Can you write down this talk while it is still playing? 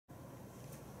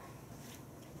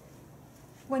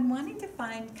When wanting to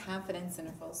find confidence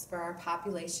intervals for our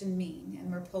population mean, and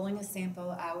we're pulling a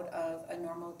sample out of a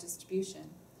normal distribution,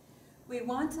 we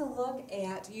want to look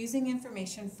at using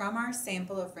information from our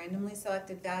sample of randomly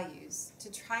selected values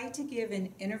to try to give an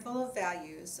interval of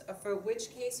values for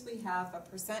which case we have a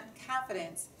percent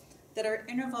confidence that our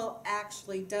interval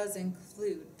actually does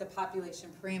include the population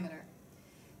parameter.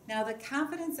 Now, the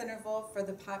confidence interval for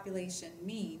the population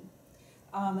mean,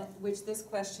 which this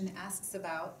question asks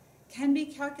about, can be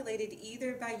calculated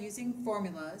either by using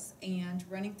formulas and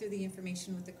running through the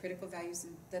information with the critical values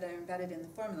that are embedded in the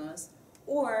formulas,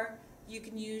 or you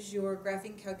can use your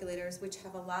graphing calculators, which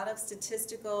have a lot of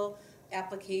statistical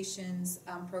applications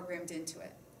programmed into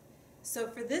it. So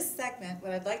for this segment,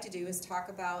 what I'd like to do is talk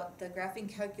about the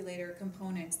graphing calculator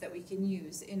components that we can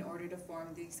use in order to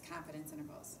form these confidence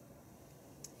intervals.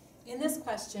 In this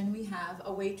question, we have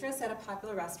a waitress at a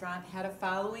popular restaurant had a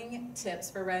following tips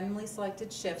for randomly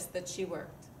selected shifts that she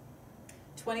worked: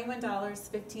 $21,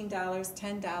 $15,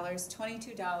 $10,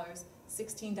 $22,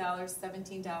 $16,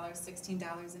 $17,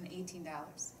 $16, and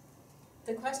 $18.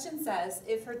 The question says,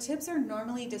 if her tips are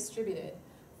normally distributed,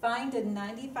 find a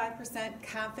 95%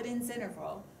 confidence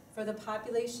interval for the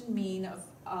population mean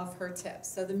of her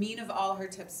tips. So the mean of all her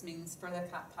tips means for the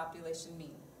population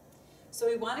mean. So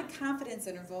we want a confidence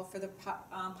interval for the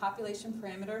population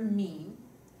parameter mean,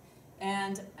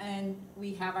 and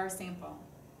we have our sample.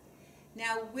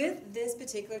 Now, with this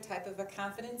particular type of a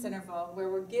confidence interval where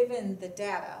we're given the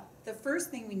data, the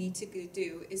first thing we need to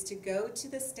do is to go to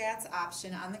the stats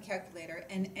option on the calculator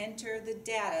and enter the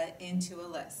data into a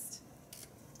list.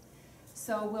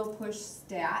 So we'll push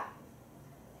stat,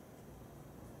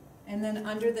 and then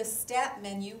under the stat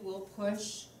menu we'll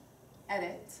push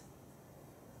edit.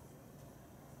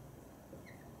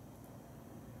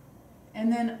 And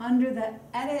then under the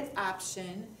edit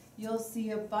option, you'll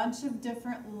see a bunch of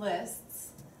different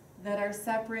lists that are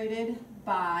separated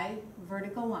by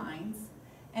vertical lines.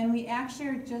 And we actually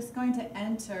are just going to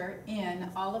enter in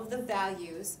all of the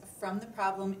values from the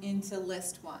problem into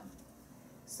list 1.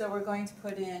 So we're going to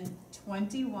put in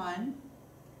 21,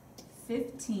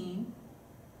 15,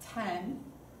 10,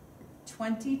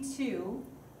 22,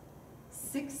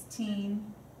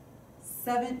 16,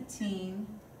 17,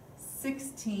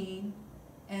 16,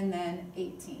 and then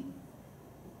 18.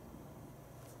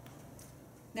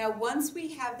 Now, once we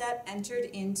have that entered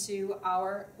into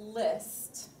our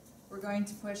list, we're going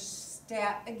to push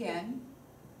stat again.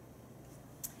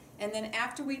 And then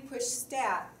after we push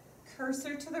stat,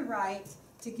 cursor to the right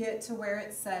to get to where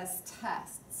it says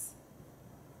tests.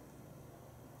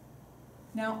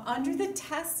 Now, under the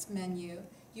test menu,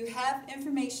 you have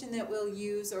information that we'll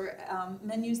use, or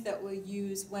menus that we'll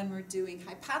use when we're doing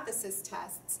hypothesis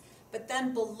tests. But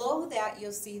then below that,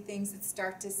 you'll see things that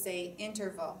start to say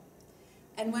interval.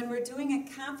 And when we're doing a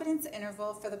confidence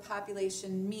interval for the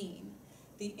population mean,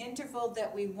 the interval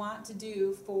that we want to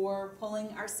do for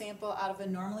pulling our sample out of a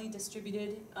normally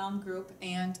distributed group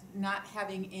and not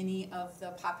having any of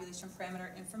the population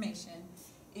parameter information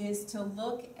is to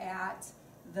look at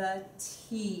the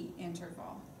t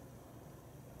interval.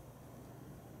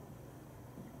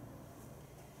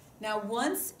 Now,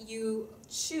 once you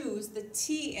choose the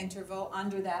t interval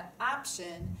under that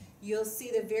option, you'll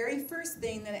see the very first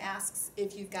thing that asks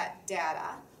if you've got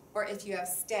data or if you have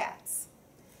stats.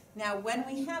 Now, when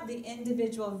we have the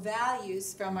individual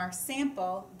values from our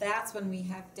sample, that's when we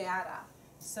have data.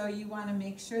 So you want to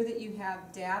make sure that you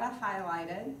have data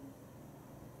highlighted.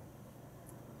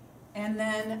 And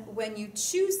then when you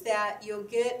choose that, you'll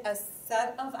get a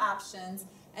set of options.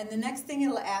 And the next thing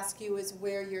it'll ask you is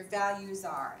where your values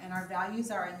are. And our values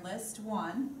are in list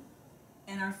 1,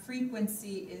 and our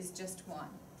frequency is just 1.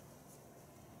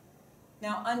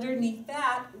 Now, underneath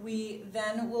that, we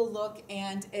then will look,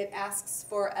 and it asks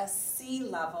for a C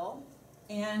level.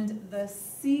 And the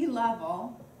C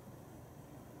level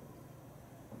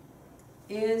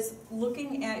is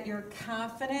looking at your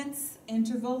confidence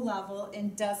interval level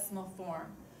in decimal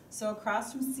form. So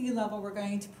across from C level, we're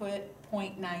going to put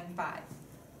 0.95.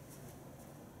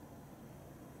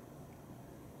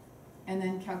 And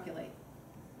then calculate.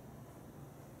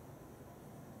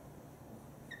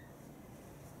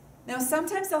 Now,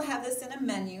 sometimes they'll have this in a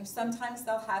menu. Sometimes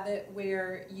they'll have it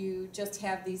where you just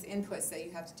have these inputs that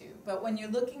you have to do. But when you're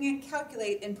looking at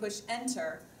calculate and push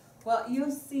enter, what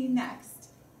you'll see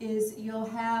next is you'll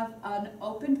have an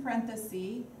open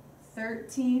parenthesis,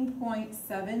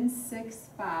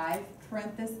 13.765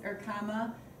 parenthesis or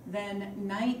comma, then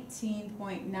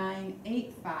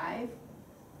 19.985.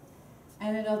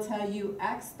 And it'll tell you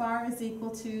X bar is equal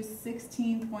to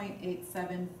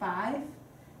 16.875,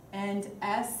 and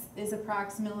S is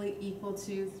approximately equal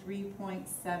to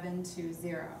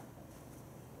 3.720.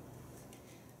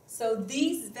 So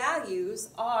these values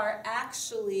are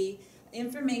actually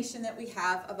information that we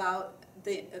have about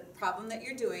the problem that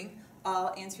you're doing,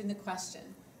 all answering the question.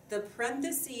 The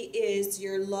parenthesis is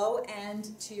your low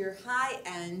end to your high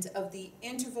end of the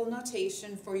interval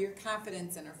notation for your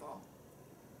confidence interval.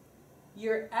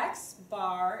 Your X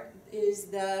bar is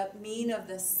the mean of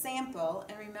the sample,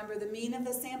 and remember the mean of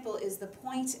the sample is the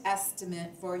point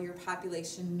estimate for your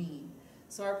population mean.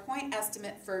 So our point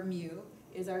estimate for mu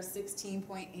is our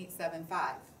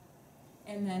 16.875.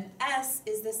 And then S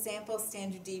is the sample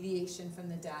standard deviation from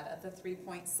the data, the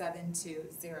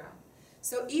 3.720.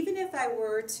 So even if I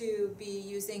were to be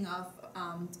using a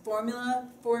formula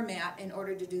format in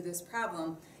order to do this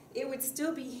problem, it would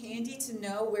still be handy to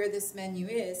know where this menu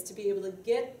is to be able to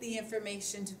get the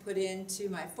information to put into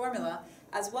my formula,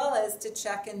 as well as to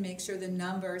check and make sure the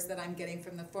numbers that I'm getting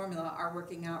from the formula are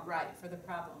working out right for the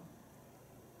problem.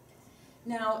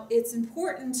 Now, it's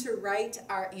important to write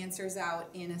our answers out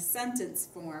in a sentence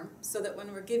form so that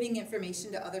when we're giving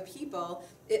information to other people,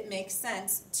 it makes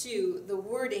sense to the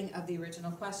wording of the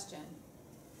original question.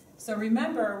 So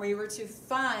remember, we were to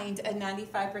find a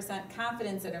 95%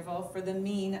 confidence interval for the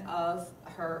mean of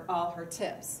all her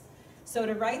tips. So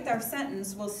to write our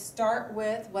sentence, we'll start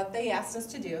with what they asked us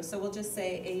to do. So we'll just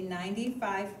say a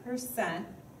 95%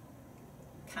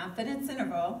 confidence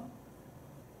interval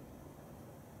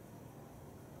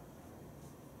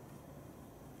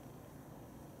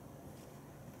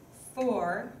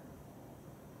for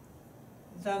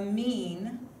the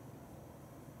mean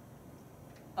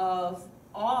of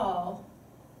all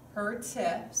her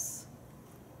tips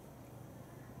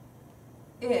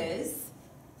is,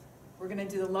 we're going to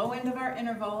do the low end of our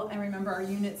interval, and remember our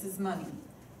units is money.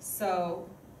 So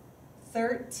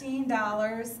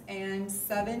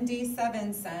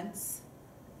 $13.77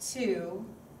 to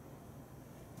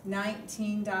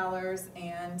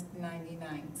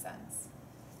 $19.99.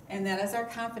 And that is our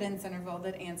confidence interval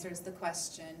that answers the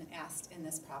question asked in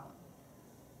this problem.